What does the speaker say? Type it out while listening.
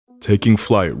Taking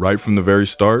flight right from the very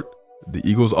start, the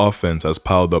Eagles' offense has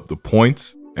piled up the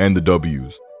points and the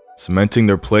W's, cementing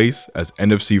their place as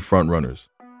NFC frontrunners.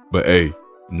 But hey,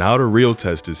 now the real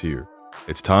test is here.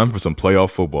 It's time for some playoff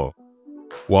football.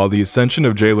 While the ascension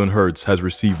of Jalen Hurts has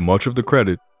received much of the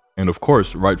credit, and of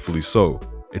course rightfully so,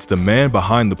 it's the man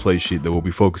behind the play sheet that we'll be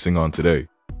focusing on today,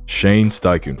 Shane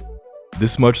Steichen.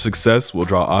 This much success will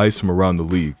draw eyes from around the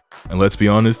league, and let's be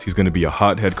honest, he's going to be a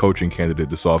hot head coaching candidate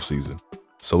this offseason.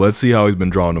 So let's see how he's been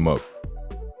drawing them up.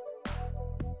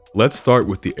 Let's start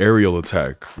with the aerial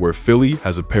attack, where Philly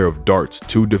has a pair of darts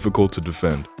too difficult to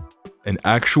defend. An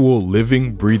actual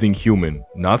living, breathing human,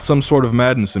 not some sort of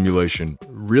Madden simulation,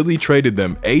 really traded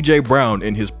them A.J. Brown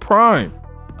in his prime,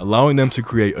 allowing them to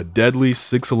create a deadly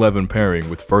 6'11" pairing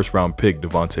with first-round pick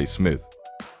Devontae Smith.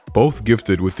 Both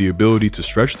gifted with the ability to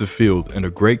stretch the field and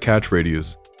a great catch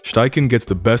radius, Steichen gets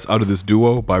the best out of this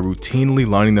duo by routinely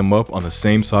lining them up on the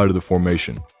same side of the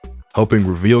formation, helping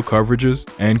reveal coverages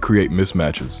and create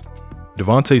mismatches.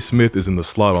 Devontae Smith is in the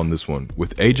slot on this one,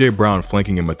 with A.J. Brown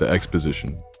flanking him at the X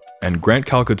position, and Grant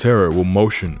Calcaterra will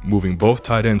motion, moving both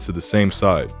tight ends to the same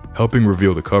side, helping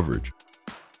reveal the coverage.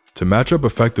 To match up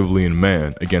effectively in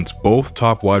man against both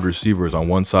top wide receivers on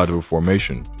one side of a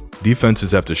formation,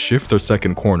 defenses have to shift their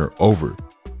second corner over.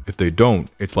 If they don't,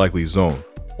 it's likely zone,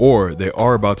 or they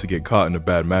are about to get caught in a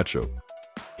bad matchup.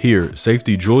 Here,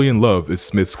 safety Julian Love is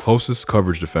Smith's closest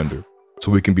coverage defender,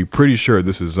 so we can be pretty sure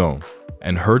this is zone,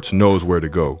 and Hurts knows where to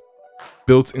go.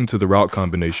 Built into the route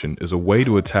combination is a way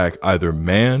to attack either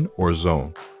man or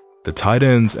zone. The tight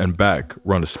ends and back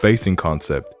run a spacing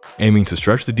concept, aiming to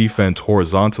stretch the defense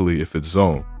horizontally if it's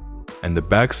zone, and the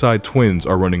backside twins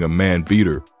are running a man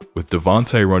beater, with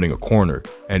Devontae running a corner,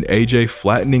 and AJ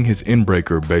flattening his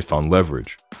inbreaker based on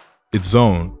leverage. It's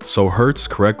zone, so Hurts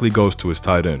correctly goes to his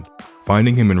tight end,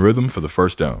 finding him in rhythm for the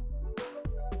first down.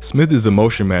 Smith is a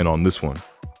motion man on this one,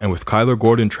 and with Kyler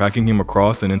Gordon tracking him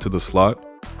across and into the slot,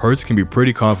 Hurts can be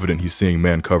pretty confident he's seeing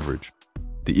man coverage.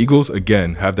 The Eagles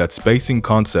again have that spacing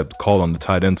concept called on the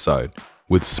tight end side,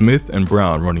 with Smith and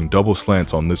Brown running double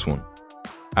slants on this one.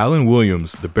 Alan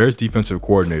Williams, the Bears defensive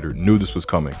coordinator, knew this was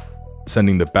coming,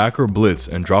 sending the backer blitz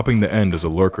and dropping the end as a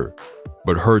lurker.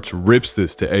 But Hurts rips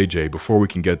this to AJ before we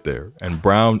can get there, and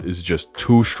Brown is just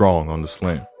too strong on the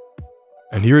slant.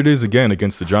 And here it is again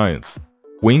against the Giants.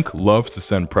 Wink loves to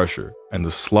send pressure, and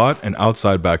the slot and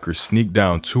outside backers sneak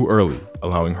down too early,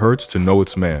 allowing Hurts to know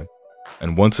it's man.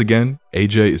 And once again,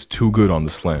 AJ is too good on the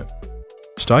slant.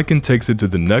 Steichen takes it to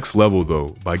the next level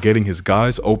though by getting his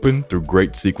guys open through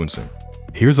great sequencing.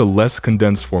 Here's a less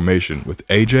condensed formation with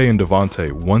AJ and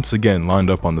Devontae once again lined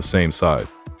up on the same side.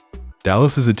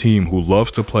 Dallas is a team who loves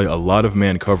to play a lot of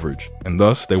man coverage, and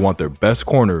thus they want their best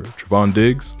corner, Trevon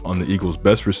Diggs, on the Eagles'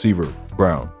 best receiver,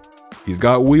 Brown. He's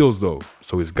got wheels though,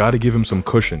 so he's got to give him some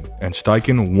cushion, and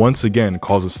Steichen once again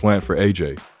calls a slant for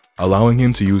AJ, allowing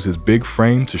him to use his big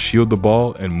frame to shield the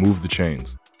ball and move the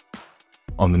chains.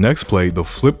 On the next play, they'll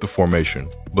flip the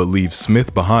formation, but leave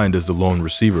Smith behind as the lone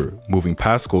receiver, moving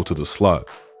Pascal to the slot.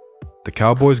 The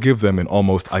Cowboys give them an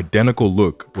almost identical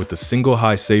look with a single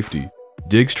high safety,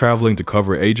 Diggs traveling to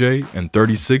cover AJ, and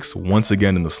 36 once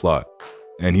again in the slot.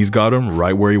 And he's got him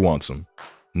right where he wants him.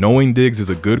 Knowing Diggs is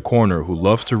a good corner who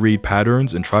loves to read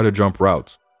patterns and try to jump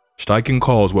routes, Steichen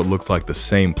calls what looks like the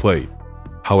same play.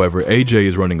 However, AJ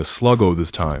is running a sluggo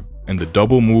this time, and the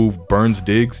double move burns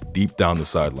Diggs deep down the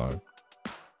sideline.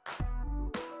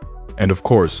 And of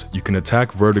course, you can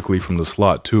attack vertically from the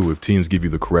slot too if teams give you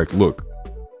the correct look.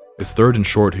 It's third and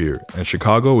short here, and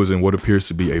Chicago is in what appears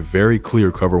to be a very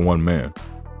clear cover one man.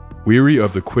 Weary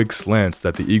of the quick slants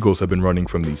that the Eagles have been running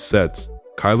from these sets,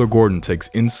 Kyler Gordon takes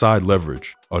inside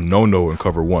leverage, a no-no in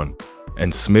cover one,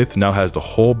 and Smith now has the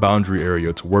whole boundary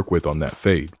area to work with on that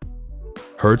fade.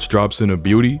 Hurts drops in a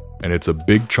beauty, and it's a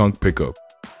big chunk pickup.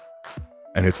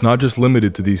 And it's not just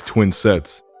limited to these twin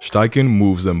sets. Steichen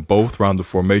moves them both around the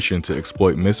formation to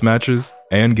exploit mismatches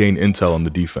and gain intel on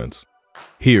the defense.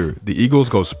 Here, the Eagles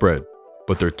go spread,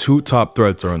 but their two top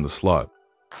threats are in the slot.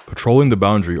 Patrolling the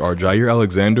boundary are Jair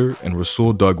Alexander and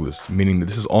Rasul Douglas, meaning that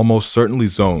this is almost certainly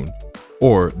zone,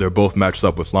 or they're both matched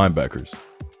up with linebackers.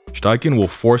 Steichen will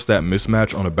force that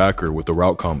mismatch on a backer with the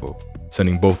route combo,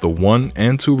 sending both the 1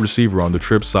 and 2 receiver on the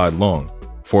trip side long,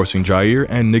 forcing Jair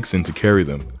and Nixon to carry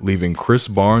them, leaving Chris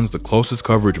Barnes the closest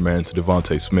coverage man to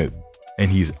Devontae Smith,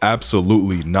 and he's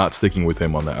absolutely not sticking with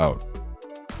him on the out.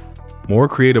 More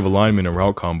creative alignment and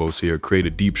route combos here create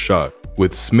a deep shot,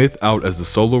 with Smith out as the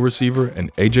solo receiver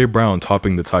and AJ Brown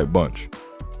topping the tight bunch.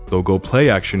 They'll go play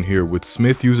action here with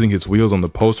Smith using his wheels on the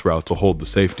post route to hold the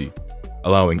safety,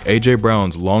 allowing AJ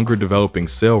Brown's longer developing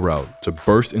sail route to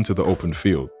burst into the open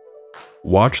field.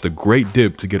 Watch the great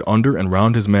dip to get under and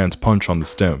round his man's punch on the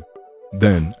stem.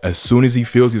 Then, as soon as he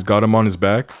feels he's got him on his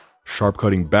back, sharp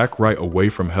cutting back right away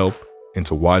from help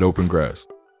into wide open grass.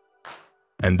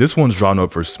 And this one's drawn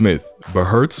up for Smith, but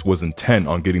Hurts was intent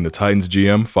on getting the Titans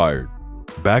GM fired.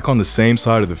 Back on the same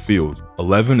side of the field,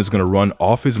 11 is going to run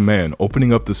off his man,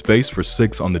 opening up the space for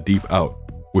 6 on the deep out,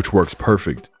 which works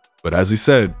perfect. But as he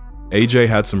said, AJ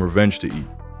had some revenge to eat.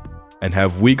 And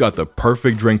have we got the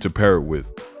perfect drink to pair it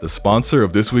with? The sponsor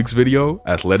of this week's video,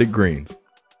 Athletic Greens.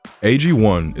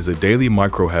 AG1 is a daily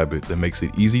micro habit that makes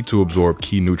it easy to absorb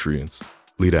key nutrients,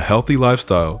 lead a healthy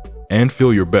lifestyle, and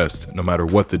feel your best no matter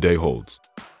what the day holds.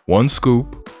 1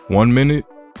 scoop, 1 minute,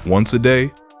 once a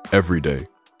day, every day.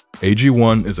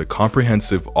 AG1 is a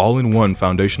comprehensive all-in-one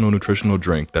foundational nutritional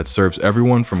drink that serves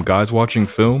everyone from guys watching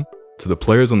film to the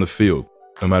players on the field,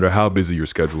 no matter how busy your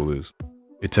schedule is.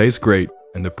 It tastes great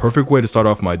and the perfect way to start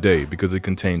off my day because it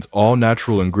contains all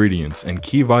natural ingredients and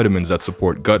key vitamins that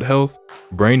support gut health,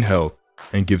 brain health,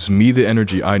 and gives me the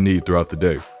energy I need throughout the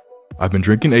day. I've been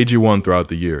drinking AG1 throughout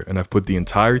the year and I've put the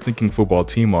entire Thinking Football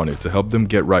team on it to help them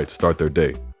get right to start their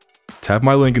day. Tap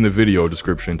my link in the video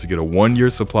description to get a 1-year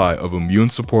supply of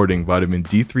immune-supporting vitamin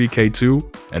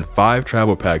D3K2 and 5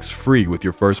 travel packs free with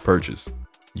your first purchase.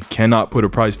 You cannot put a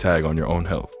price tag on your own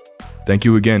health. Thank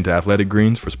you again to Athletic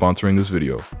Greens for sponsoring this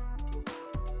video.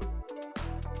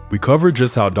 We covered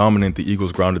just how dominant the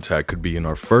Eagles' ground attack could be in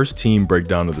our first team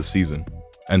breakdown of the season,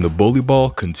 and the bully ball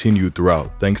continued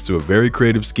throughout thanks to a very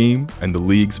creative scheme and the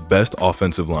league's best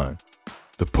offensive line.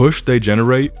 The push they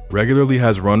generate regularly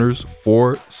has runners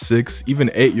 4, 6,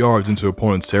 even 8 yards into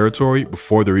opponent's territory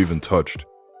before they're even touched.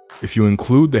 If you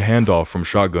include the handoff from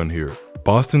shotgun here,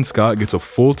 Boston Scott gets a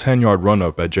full 10-yard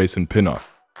run-up at Jason Pinnock,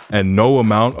 and no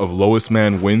amount of lowest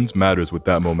man wins matters with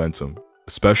that momentum,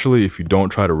 especially if you don't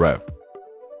try to wrap.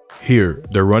 Here,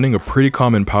 they're running a pretty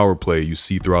common power play you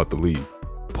see throughout the league,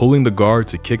 pulling the guard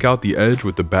to kick out the edge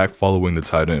with the back following the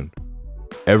tight end.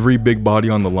 Every big body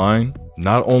on the line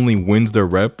not only wins their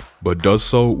rep, but does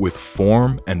so with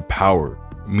form and power,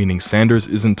 meaning Sanders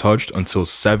isn't touched until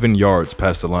 7 yards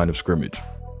past the line of scrimmage.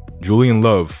 Julian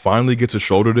Love finally gets a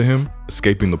shoulder to him,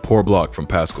 escaping the poor block from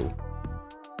Pascal.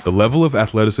 The level of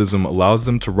athleticism allows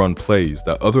them to run plays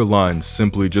that other lines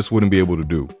simply just wouldn't be able to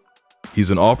do.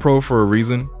 He's an all-pro for a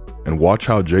reason, and watch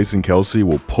how Jason Kelce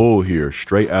will pull here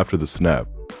straight after the snap,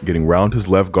 getting round his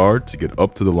left guard to get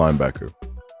up to the linebacker.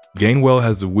 Gainwell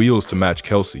has the wheels to match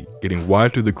Kelce, getting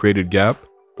wide through the created gap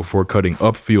before cutting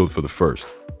upfield for the first.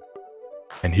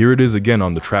 And here it is again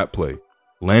on the trap play.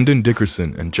 Landon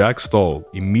Dickerson and Jack Stahl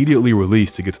immediately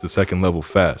release to get to the second level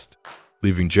fast,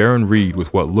 leaving Jaron Reed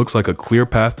with what looks like a clear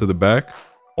path to the back,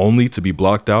 only to be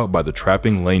blocked out by the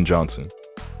trapping Lane Johnson.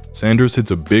 Sanders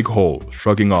hits a big hole,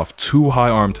 shrugging off 2 high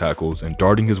arm tackles and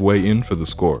darting his way in for the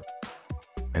score.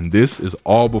 And this is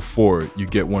all before you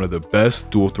get one of the best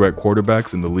dual threat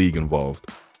quarterbacks in the league involved.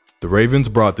 The Ravens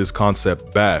brought this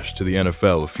concept bash to the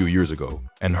NFL a few years ago,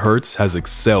 and Hurts has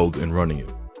excelled in running it.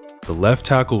 The left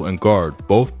tackle and guard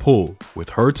both pull,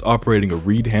 with Hurts operating a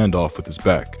read handoff with his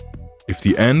back. If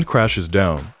the end crashes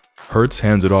down, Hurts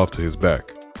hands it off to his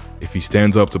back. If he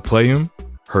stands up to play him,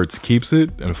 Hurts keeps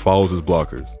it and follows his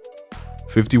blockers.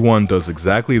 51 does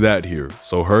exactly that here,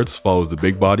 so Hurts follows the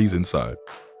big bodies inside.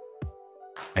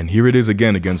 And here it is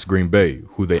again against Green Bay,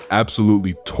 who they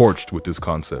absolutely torched with this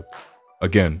concept.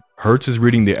 Again, Hurts is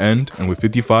reading the end, and with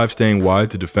 55 staying wide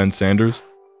to defend Sanders,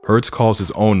 Hurts calls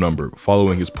his own number,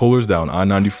 following his pullers down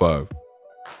I-95.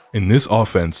 In this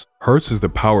offense, Hurts is the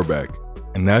power back,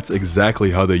 and that's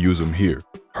exactly how they use him here.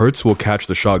 Hurts will catch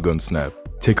the shotgun snap,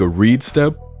 take a read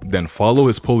step, then follow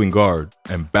his pulling guard,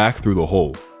 and back through the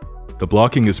hole. The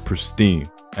blocking is pristine,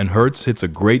 and Hurts hits a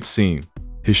great seam.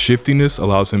 His shiftiness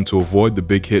allows him to avoid the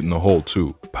big hit in the hole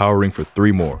too, powering for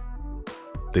 3 more.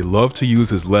 They love to use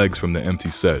his legs from the empty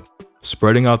set,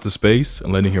 spreading out the space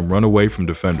and letting him run away from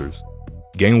defenders.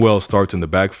 Gainwell starts in the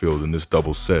backfield in this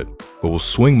double set, but will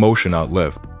swing motion out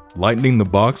left, lightening the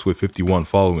box with 51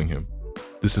 following him.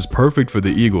 This is perfect for the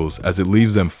Eagles as it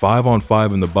leaves them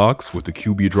 5-on-5 in the box with the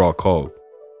QB draw called.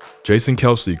 Jason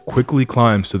Kelce quickly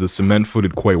climbs to the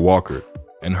cement-footed Quay Walker,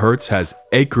 and Hurts has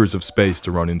acres of space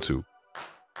to run into.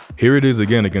 Here it is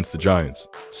again against the Giants.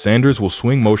 Sanders will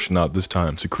swing motion out this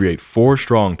time to create 4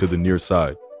 strong to the near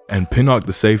side, and Pinnock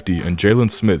the safety and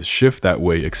Jalen Smith shift that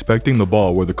way, expecting the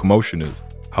ball where the commotion is.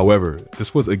 However,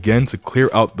 this was again to clear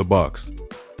out the box.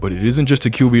 But it isn't just a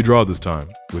QB draw this time,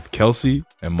 with Kelce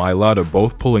and Mailata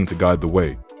both pulling to guide the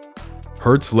way.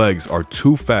 Hurts' legs are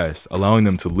too fast, allowing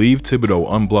them to leave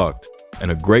Thibodeau unblocked, and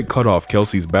a great cut off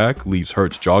Kelce's back leaves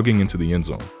Hurts jogging into the end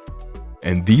zone.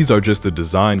 And these are just the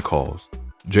design calls.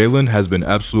 Jalen has been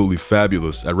absolutely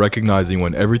fabulous at recognizing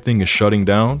when everything is shutting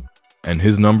down, and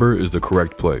his number is the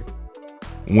correct play.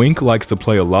 Wink likes to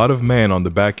play a lot of man on the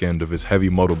back end of his heavy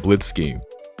modal blitz scheme,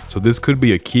 so this could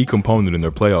be a key component in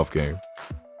their playoff game.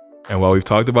 And while we've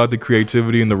talked about the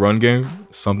creativity in the run game,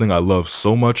 something I love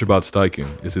so much about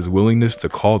Steichen is his willingness to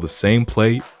call the same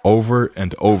play over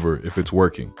and over if it's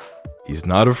working. He's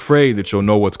not afraid that you'll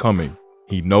know what's coming.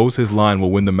 He knows his line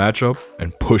will win the matchup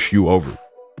and push you over.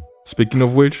 Speaking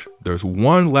of which, there's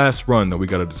one last run that we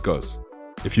gotta discuss,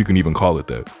 if you can even call it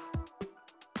that.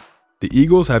 The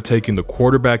Eagles have taken the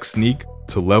quarterback sneak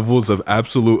to levels of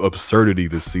absolute absurdity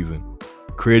this season,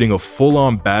 creating a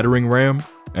full-on battering ram,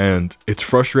 and it's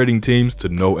frustrating teams to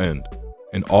no end.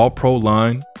 An all-pro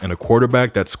line and a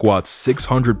quarterback that squats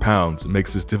 600 pounds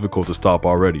makes this difficult to stop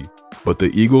already, but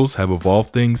the Eagles have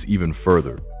evolved things even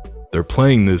further. They're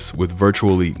playing this with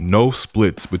virtually no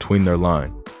splits between their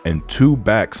line, and 2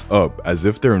 backs up as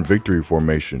if they're in victory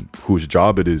formation, whose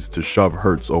job it is to shove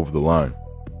Hurts over the line.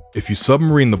 If you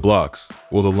submarine the blocks,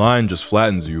 well, the line just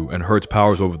flattens you and Hurts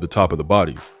powers over the top of the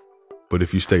bodies. But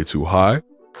if you stay too high,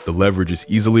 the leverage is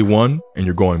easily won and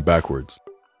you're going backwards.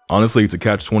 Honestly, it's a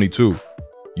catch-22.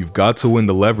 You've got to win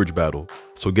the leverage battle,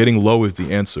 so getting low is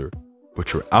the answer,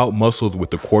 but you're out-muscled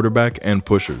with the quarterback and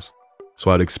pushers. So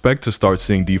I'd expect to start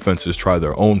seeing defenses try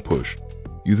their own push,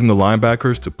 using the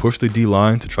linebackers to push the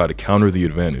D-line to try to counter the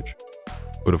advantage.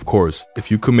 But of course, if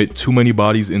you commit too many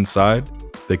bodies inside,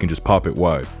 they can just pop it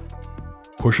wide.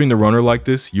 Pushing the runner like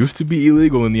this used to be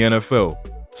illegal in the NFL,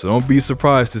 so don't be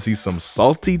surprised to see some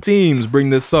salty teams bring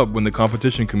this up when the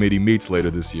competition committee meets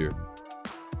later this year.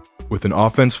 With an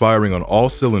offense firing on all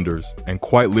cylinders and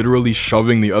quite literally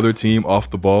shoving the other team off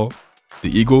the ball, the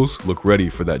Eagles look ready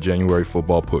for that January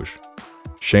football push.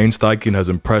 Shane Steichen has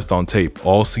impressed on tape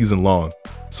all season long,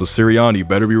 so Sirianni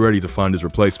better be ready to find his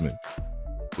replacement.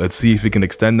 Let's see if he can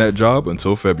extend that job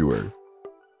until February.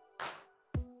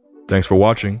 Thanks for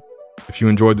watching. If you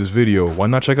enjoyed this video, why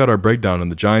not check out our breakdown on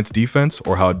the Giants defense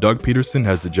or how Doug Peterson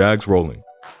has the Jags rolling.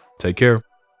 Take care.